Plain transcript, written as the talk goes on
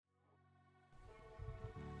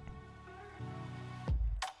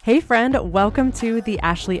Hey friend, welcome to the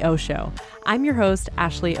Ashley O Show. I'm your host,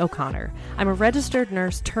 Ashley O'Connor. I'm a registered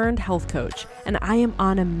nurse turned health coach, and I am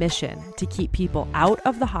on a mission to keep people out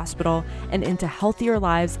of the hospital and into healthier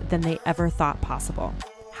lives than they ever thought possible.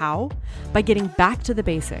 How? By getting back to the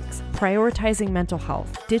basics, prioritizing mental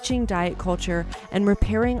health, ditching diet culture, and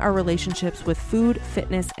repairing our relationships with food,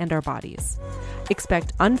 fitness, and our bodies.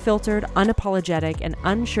 Expect unfiltered, unapologetic, and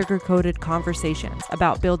unsugar-coated conversations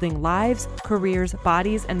about building lives, careers,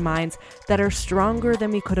 bodies, and minds that are stronger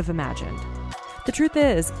than we could have imagined. The truth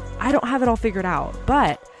is, I don't have it all figured out,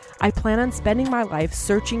 but I plan on spending my life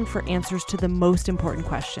searching for answers to the most important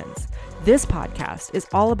questions. This podcast is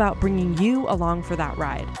all about bringing you along for that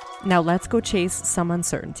ride. Now let's go chase some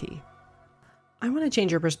uncertainty. I want to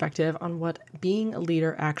change your perspective on what being a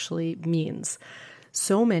leader actually means.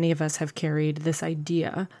 So many of us have carried this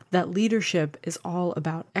idea that leadership is all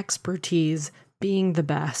about expertise, being the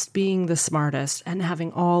best, being the smartest, and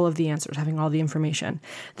having all of the answers, having all the information.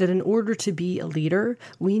 That in order to be a leader,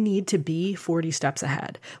 we need to be 40 steps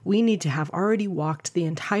ahead. We need to have already walked the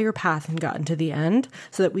entire path and gotten to the end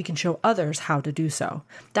so that we can show others how to do so.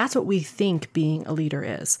 That's what we think being a leader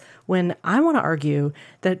is, when I want to argue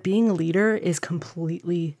that being a leader is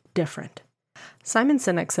completely different. Simon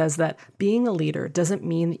Sinek says that being a leader doesn't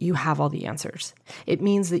mean that you have all the answers. It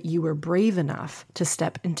means that you were brave enough to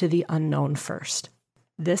step into the unknown first.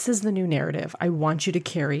 This is the new narrative I want you to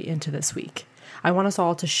carry into this week. I want us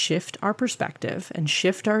all to shift our perspective and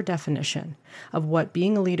shift our definition of what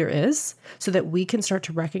being a leader is so that we can start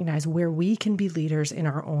to recognize where we can be leaders in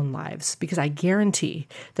our own lives. Because I guarantee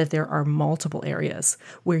that there are multiple areas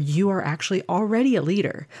where you are actually already a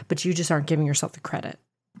leader, but you just aren't giving yourself the credit.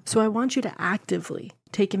 So I want you to actively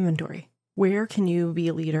take inventory. Where can you be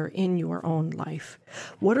a leader in your own life?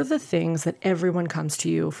 What are the things that everyone comes to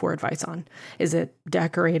you for advice on? Is it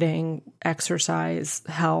decorating, exercise,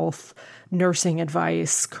 health, nursing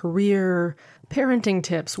advice, career, parenting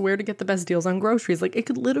tips, where to get the best deals on groceries? Like, it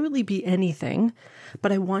could literally be anything,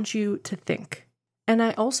 but I want you to think. And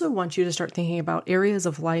I also want you to start thinking about areas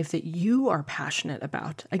of life that you are passionate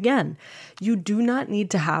about. Again, you do not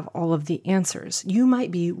need to have all of the answers. You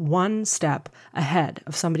might be one step ahead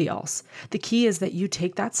of somebody else. The key is that you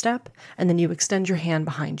take that step and then you extend your hand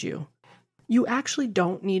behind you. You actually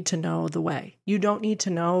don't need to know the way. You don't need to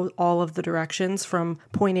know all of the directions from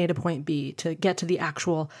point A to point B to get to the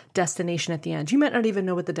actual destination at the end. You might not even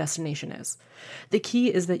know what the destination is. The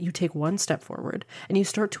key is that you take one step forward and you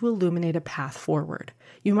start to illuminate a path forward.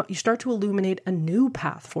 You start to illuminate a new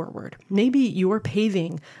path forward. Maybe you are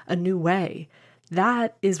paving a new way.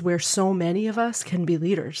 That is where so many of us can be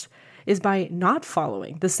leaders, is by not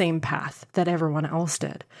following the same path that everyone else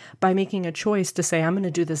did, by making a choice to say, I'm going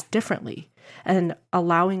to do this differently, and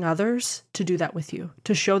allowing others to do that with you,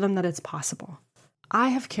 to show them that it's possible. I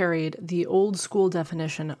have carried the old school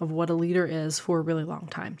definition of what a leader is for a really long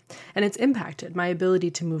time, and it's impacted my ability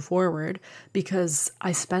to move forward because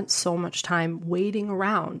I spent so much time waiting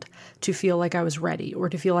around to feel like I was ready or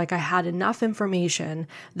to feel like I had enough information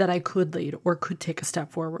that I could lead or could take a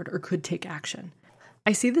step forward or could take action.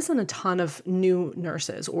 I see this in a ton of new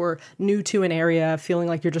nurses or new to an area, feeling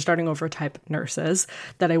like you're just starting over type nurses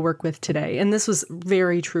that I work with today. And this was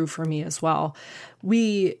very true for me as well.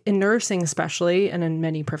 We, in nursing especially, and in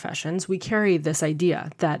many professions, we carry this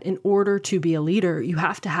idea that in order to be a leader, you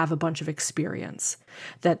have to have a bunch of experience.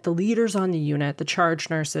 That the leaders on the unit, the charge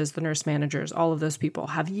nurses, the nurse managers, all of those people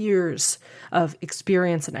have years of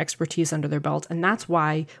experience and expertise under their belt, and that's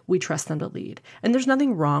why we trust them to lead. And there's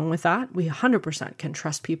nothing wrong with that. We 100% can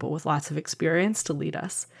trust people with lots of experience to lead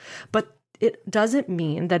us. But it doesn't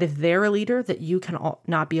mean that if they're a leader, that you can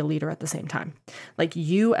not be a leader at the same time. Like,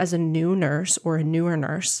 you as a new nurse or a newer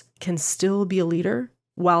nurse can still be a leader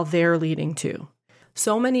while they're leading too.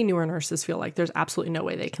 So many newer nurses feel like there's absolutely no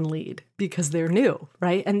way they can lead because they're new,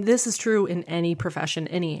 right? And this is true in any profession,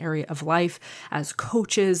 any area of life. As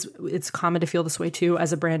coaches, it's common to feel this way too.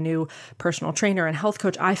 As a brand new personal trainer and health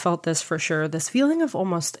coach, I felt this for sure, this feeling of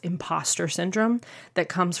almost imposter syndrome that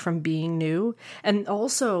comes from being new. And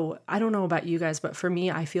also, I don't know about you guys, but for me,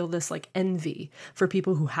 I feel this like envy for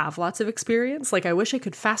people who have lots of experience. Like, I wish I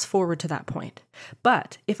could fast forward to that point.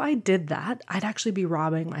 But if I did that, I'd actually be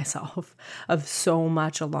robbing myself of so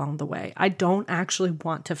much along the way. I don't actually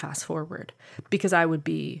want to fast forward because I would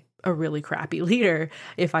be a really crappy leader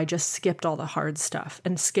if I just skipped all the hard stuff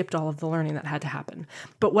and skipped all of the learning that had to happen.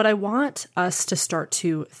 But what I want us to start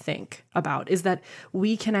to think about is that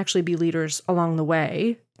we can actually be leaders along the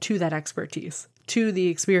way to that expertise, to the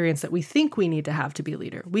experience that we think we need to have to be a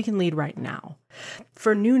leader. We can lead right now.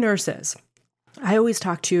 For new nurses, I always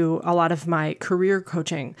talk to a lot of my career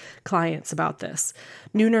coaching clients about this.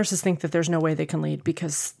 New nurses think that there's no way they can lead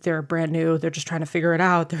because they're brand new. They're just trying to figure it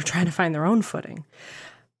out. They're trying to find their own footing.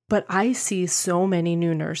 But I see so many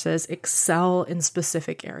new nurses excel in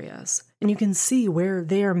specific areas, and you can see where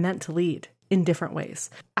they are meant to lead in different ways.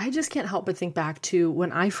 I just can't help but think back to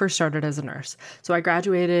when I first started as a nurse. So I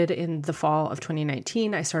graduated in the fall of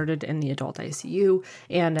 2019. I started in the adult ICU.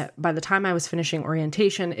 And by the time I was finishing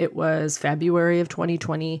orientation, it was February of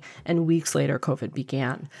 2020. And weeks later, COVID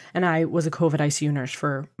began. And I was a COVID ICU nurse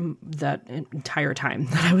for that entire time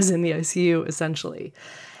that I was in the ICU, essentially.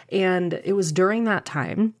 And it was during that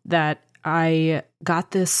time that I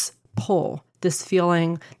got this pull, this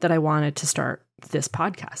feeling that I wanted to start this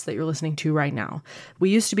podcast that you're listening to right now. We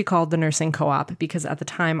used to be called the Nursing Co-op because at the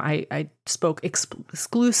time I spoke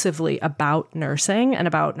exclusively about nursing and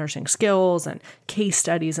about nursing skills and case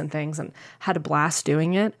studies and things, and had a blast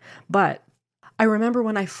doing it. But I remember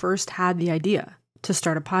when I first had the idea to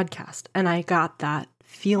start a podcast, and I got that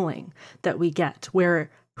feeling that we get where,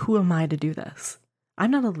 who am I to do this? I'm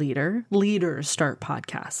not a leader. Leaders start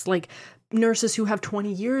podcasts. Like, nurses who have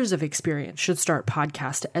 20 years of experience should start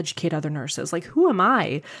podcasts to educate other nurses. Like, who am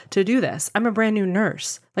I to do this? I'm a brand new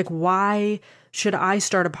nurse. Like, why should I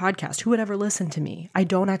start a podcast? Who would ever listen to me? I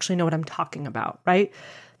don't actually know what I'm talking about, right?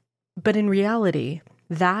 But in reality,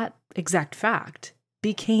 that exact fact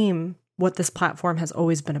became what this platform has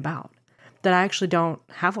always been about. That I actually don't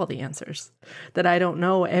have all the answers, that I don't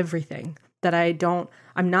know everything, that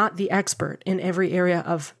I'm not the expert in every area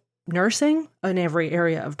of nursing, in every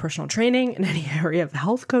area of personal training, in any area of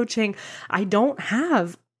health coaching. I don't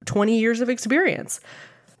have 20 years of experience.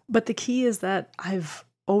 But the key is that I've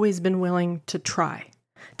always been willing to try,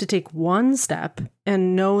 to take one step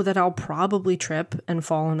and know that I'll probably trip and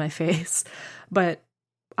fall on my face. But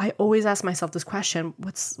I always ask myself this question,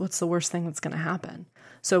 what's the worst thing that's going to happen?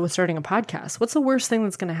 So with starting a podcast, what's the worst thing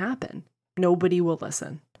that's going to happen? Nobody will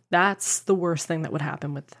listen. That's the worst thing that would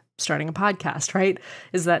happen with starting a podcast, right?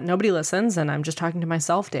 Is that nobody listens and I'm just talking to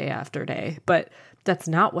myself day after day. But that's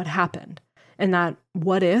not what happened. And that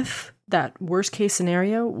what if, that worst case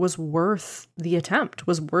scenario was worth the attempt,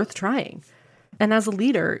 was worth trying. And as a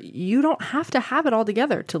leader, you don't have to have it all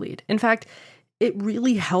together to lead. In fact, it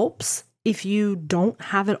really helps if you don't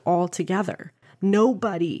have it all together.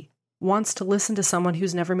 Nobody wants to listen to someone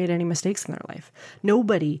who's never made any mistakes in their life.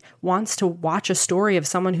 Nobody wants to watch a story of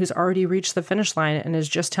someone who's already reached the finish line and is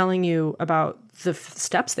just telling you about the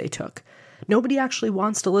steps they took. Nobody actually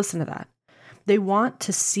wants to listen to that. They want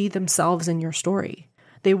to see themselves in your story.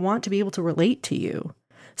 They want to be able to relate to you.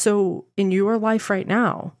 So in your life right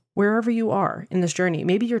now, wherever you are in this journey,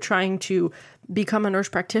 maybe you're trying to become a nurse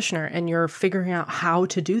practitioner and you're figuring out how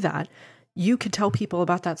to do that. You could tell people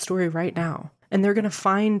about that story right now. And they're going to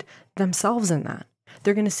find themselves in that.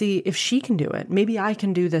 They're going to see, if she can do it, maybe I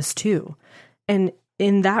can do this too. And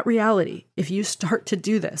in that reality, if you start to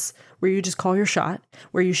do this, where you just call your shot,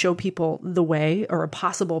 where you show people the way or a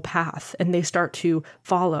possible path, and they start to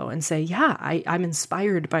follow and say, yeah, I'm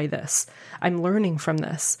inspired by this. I'm learning from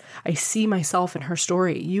this. I see myself in her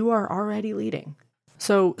story. You are already leading.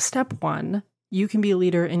 So step one, you can be a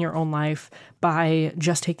leader in your own life by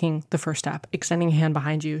just taking the first step, extending a hand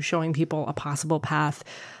behind you, showing people a possible path.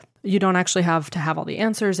 You don't actually have to have all the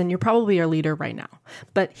answers, and you're probably a leader right now.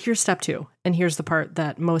 But here's step two, and here's the part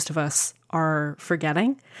that most of us are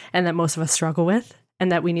forgetting, and that most of us struggle with,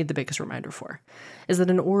 and that we need the biggest reminder for, is that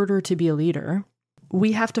in order to be a leader,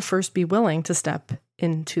 we have to first be willing to step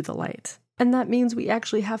into the light. And that means we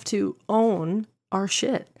actually have to own our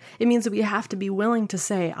shit. It means that we have to be willing to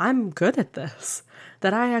say, I'm good at this,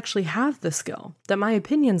 that I actually have the skill, that my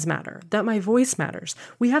opinions matter, that my voice matters.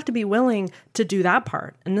 We have to be willing to do that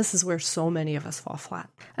part. And this is where so many of us fall flat.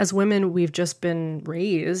 As women, we've just been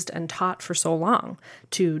raised and taught for so long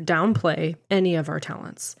to downplay any of our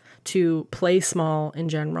talents, to play small in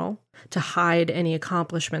general, to hide any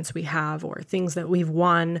accomplishments we have or things that we've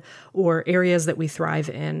won or areas that we thrive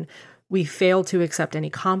in. We fail to accept any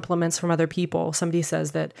compliments from other people. Somebody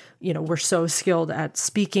says that, we're so skilled at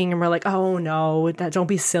speaking and we're like, oh no, don't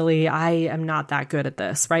be silly. I am not that good at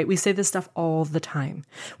this, right? We say this stuff all the time.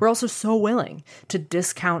 We're also so willing to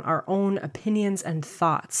discount our own opinions and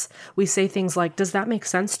thoughts. We say things like, does that make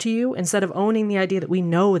sense to you? Instead of owning the idea that we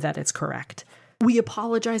know that it's correct. We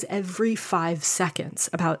apologize every 5 seconds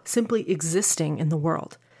about simply existing in the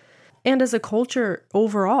world. And as a culture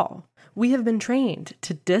overall, we have been trained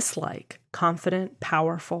to dislike confident,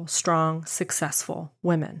 powerful, strong, successful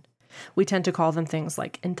women. We tend to call them things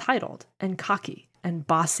like entitled and cocky and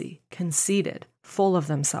bossy, conceited, full of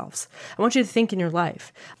themselves. I want you to think in your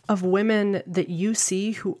life of women that you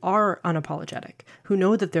see who are unapologetic, who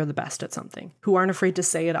know that they're the best at something, who aren't afraid to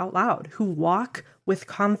say it out loud, who walk with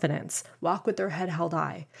confidence, walk with their head held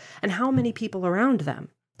high, and how many people around them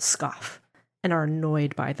scoff and are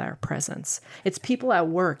annoyed by their presence. It's people at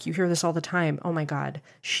work. You hear this all the time. Oh my God,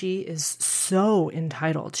 she is so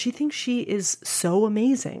entitled. She thinks she is so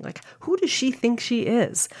amazing. Like, who does she think she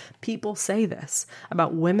is? People say this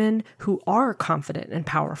about women who are confident and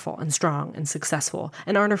powerful and strong and successful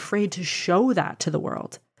and aren't afraid to show that to the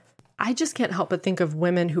world. I just can't help but think of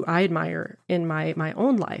women who I admire in my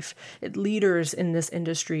own life, leaders in this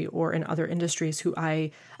industry or in other industries who I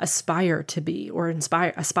aspire to be or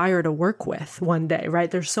aspire to work with one day, right?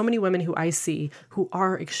 There's so many women who I see who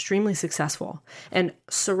are extremely successful, and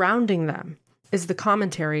surrounding them is the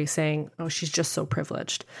commentary saying, oh, she's just so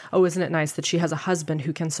privileged. Oh, isn't it nice that she has a husband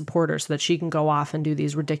who can support her so that she can go off and do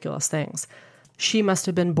these ridiculous things? She must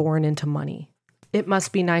have been born into money. It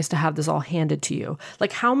must be nice to have this all handed to you.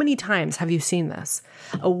 Like, how many times have you seen this?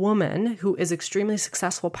 A woman who is extremely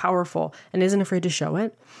successful, powerful, and isn't afraid to show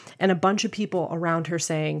it, and a bunch of people around her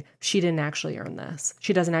saying, she didn't actually earn this.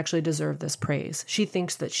 She doesn't actually deserve this praise. She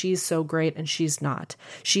thinks that she's so great, and she's not.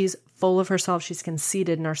 She's full of herself. She's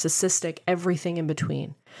conceited, narcissistic, everything in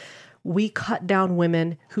between. We cut down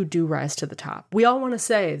women who do rise to the top. We all want to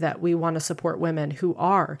say that we want to support women who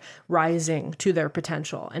are rising to their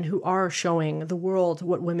potential and who are showing the world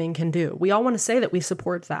what women can do. We all want to say that we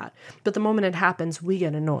support that. But the moment it happens, we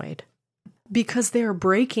get annoyed because they are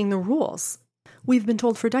breaking the rules. We've been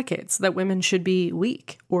told for decades that women should be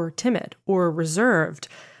weak or timid or reserved,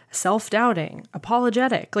 self-doubting,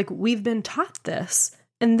 apologetic. Like, we've been taught this,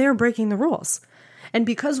 and they're breaking the rules. And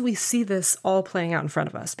because we see this all playing out in front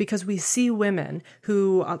of us, because we see women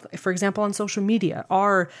who, for example, on social media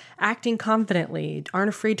are acting confidently, aren't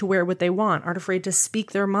afraid to wear what they want, aren't afraid to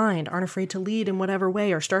speak their mind, aren't afraid to lead in whatever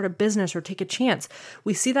way or start a business or take a chance.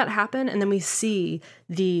 We see that happen, and then we see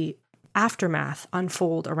the aftermath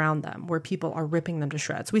unfold around them where people are ripping them to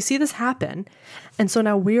shreds. We see this happen. And so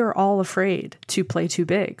now we are all afraid to play too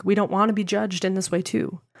big. We don't want to be judged in this way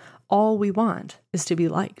too. All we want is to be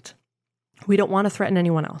liked. We don't want to threaten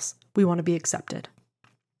anyone else. We want to be accepted.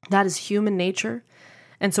 That is human nature.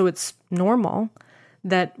 And so it's normal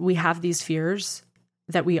that we have these fears,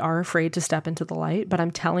 that we are afraid to step into the light. But I'm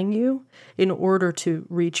telling you, in order to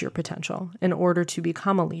reach your potential, in order to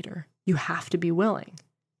become a leader, you have to be willing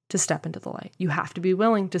to step into the light. You have to be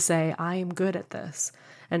willing to say, I am good at this,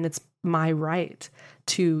 and it's my right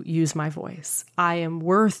to use my voice. I am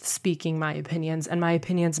worth speaking my opinions, and my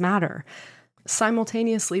opinions matter.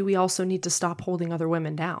 Simultaneously, we also need to stop holding other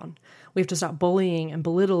women down. We have to stop bullying and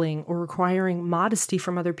belittling or requiring modesty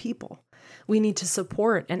from other people. We need to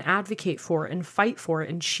support and advocate for and fight for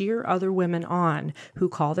and cheer other women on who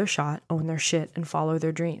call their shot, own their shit, and follow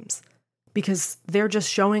their dreams. Because they're just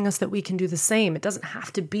showing us that we can do the same. It doesn't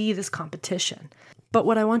have to be this competition. But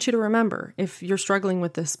what I want you to remember, if you're struggling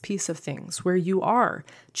with this piece of things where you are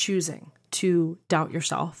choosing to doubt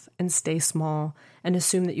yourself and stay small and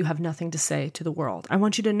assume that you have nothing to say to the world, I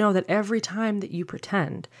want you to know that every time that you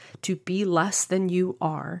pretend to be less than you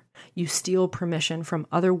are, you steal permission from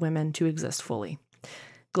other women to exist fully.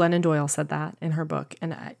 Glennon Doyle said that in her book,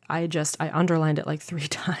 and I underlined it like 3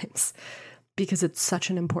 times because it's such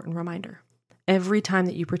an important reminder. Every time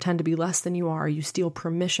that you pretend to be less than you are, you steal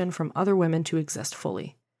permission from other women to exist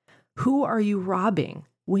fully. Who are you robbing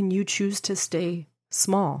when you choose to stay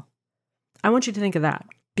small? I want you to think of that,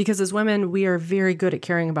 because as women, we are very good at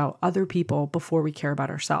caring about other people before we care about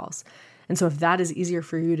ourselves. And so if that is easier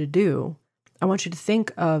for you to do, I want you to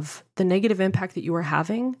think of the negative impact that you are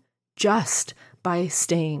having just by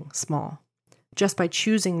staying small, just by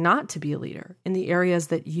choosing not to be a leader in the areas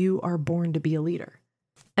that you are born to be a leader.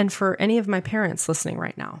 And for any of my parents listening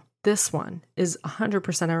right now, this one is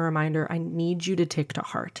 100% a reminder I need you to take to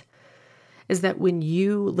heart, is that when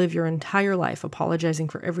you live your entire life apologizing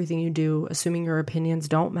for everything you do, assuming your opinions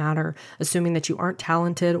don't matter, assuming that you aren't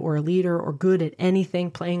talented or a leader or good at anything,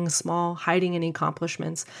 playing small, hiding any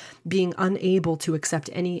accomplishments, being unable to accept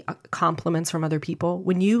any compliments from other people,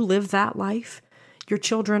 when you live that life, your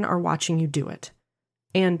children are watching you do it.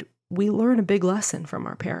 And we learn a big lesson from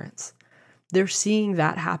our parents. They're seeing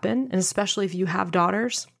that happen, and especially if you have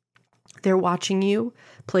daughters, they're watching you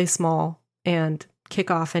play small and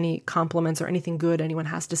kick off any compliments or anything good anyone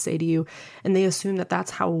has to say to you, and they assume that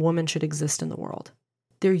that's how a woman should exist in the world.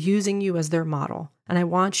 They're using you as their model, and I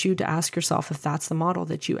want you to ask yourself if that's the model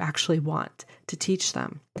that you actually want to teach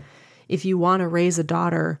them. If you want to raise a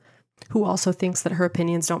daughter who also thinks that her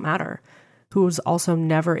opinions don't matter, who is also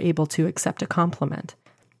never able to accept a compliment,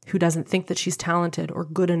 who doesn't think that she's talented or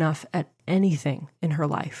good enough at anything in her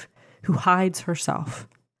life, who hides herself.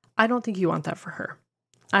 I don't think you want that for her.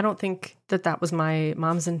 I don't think that that was my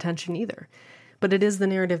mom's intention either, but it is the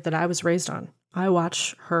narrative that I was raised on. I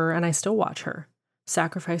watch her, and I still watch her,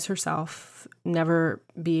 sacrifice herself, never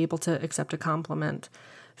be able to accept a compliment,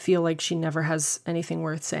 feel like she never has anything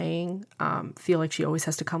worth saying, feel like she always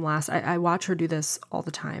has to come last. I watch her do this all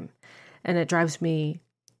the time, and it drives me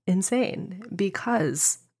insane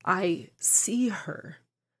because I see her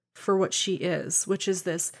for what she is, which is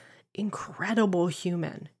this incredible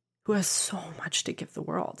human who has so much to give the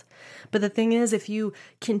world. But the thing is, if you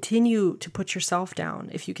continue to put yourself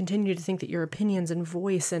down, if you continue to think that your opinions and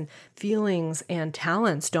voice and feelings and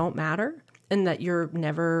talents don't matter, and that you're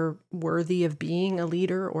never worthy of being a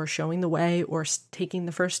leader or showing the way or taking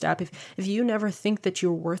the first step, if you never think that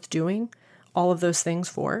you're worth doing all of those things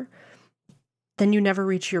for, then you never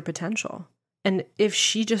reach your potential. And if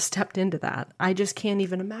she just stepped into that, I just can't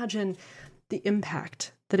even imagine the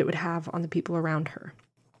impact that it would have on the people around her.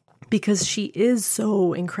 Because she is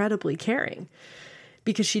so incredibly caring,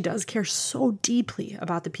 because she does care so deeply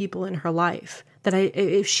about the people in her life that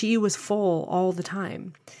if she was full all the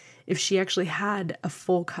time, if she actually had a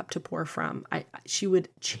full cup to pour from, she would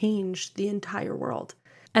change the entire world.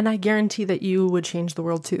 And I guarantee that you would change the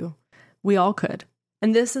world too. We all could.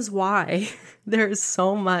 And this is why there is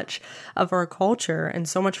so much of our culture and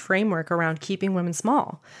so much framework around keeping women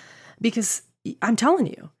small. Because I'm telling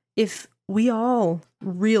you, if we all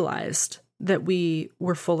realized that we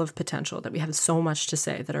were full of potential, that we have so much to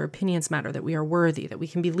say, that our opinions matter, that we are worthy, that we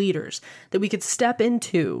can be leaders, that we could step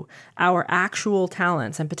into our actual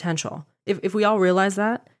talents and potential. If we all realized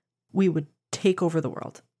that, we would take over the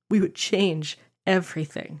world. We would change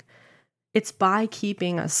everything. It's by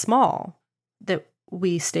keeping us small that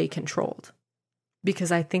we stay controlled.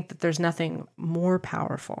 Because I think that there's nothing more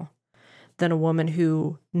powerful than a woman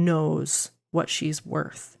who knows what she's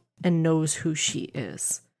worth and knows who she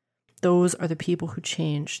is. Those are the people who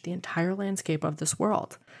change the entire landscape of this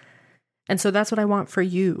world. And so that's what I want for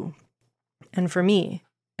you and for me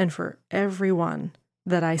and for everyone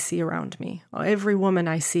that I see around me, every woman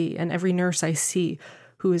I see and every nurse I see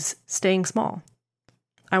who is staying small.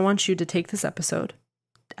 I want you to take this episode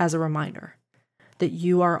as a reminder that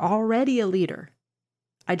you are already a leader.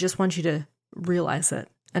 I just want you to realize it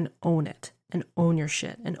and own it. And own your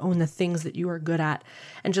shit and own the things that you are good at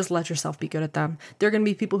and just let yourself be good at them. There are going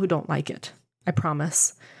to be people who don't like it. I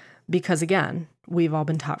promise. Because again, we've all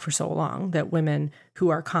been taught for so long that women who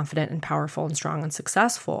are confident and powerful and strong and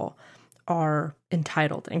successful are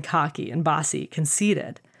entitled and cocky and bossy,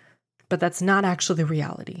 conceited. But that's not actually the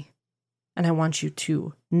reality. And I want you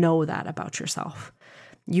to know that about yourself.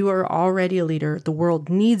 You are already a leader. The world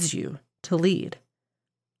needs you to lead.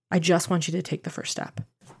 I just want you to take the first step.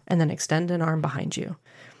 And then extend an arm behind you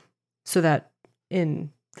so that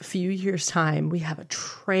in a few years' time, we have a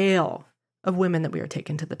trail of women that we are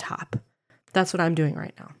taking to the top. That's what I'm doing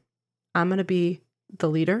right now. I'm going to be the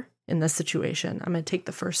leader in this situation. I'm going to take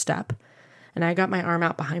the first step, and I got my arm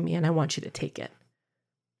out behind me, and I want you to take it.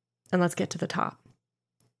 And let's get to the top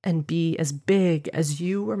and be as big as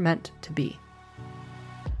you were meant to be.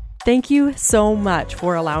 Thank you so much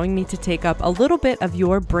for allowing me to take up a little bit of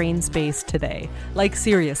your brain space today. Like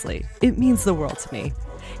seriously, it means the world to me.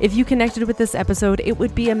 If you connected with this episode, it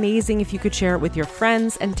would be amazing if you could share it with your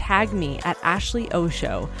friends and tag me at Ashley O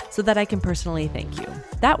Show so that I can personally thank you.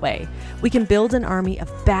 That way, we can build an army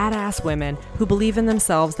of badass women who believe in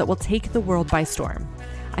themselves that will take the world by storm.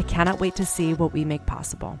 I cannot wait to see what we make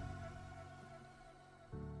possible.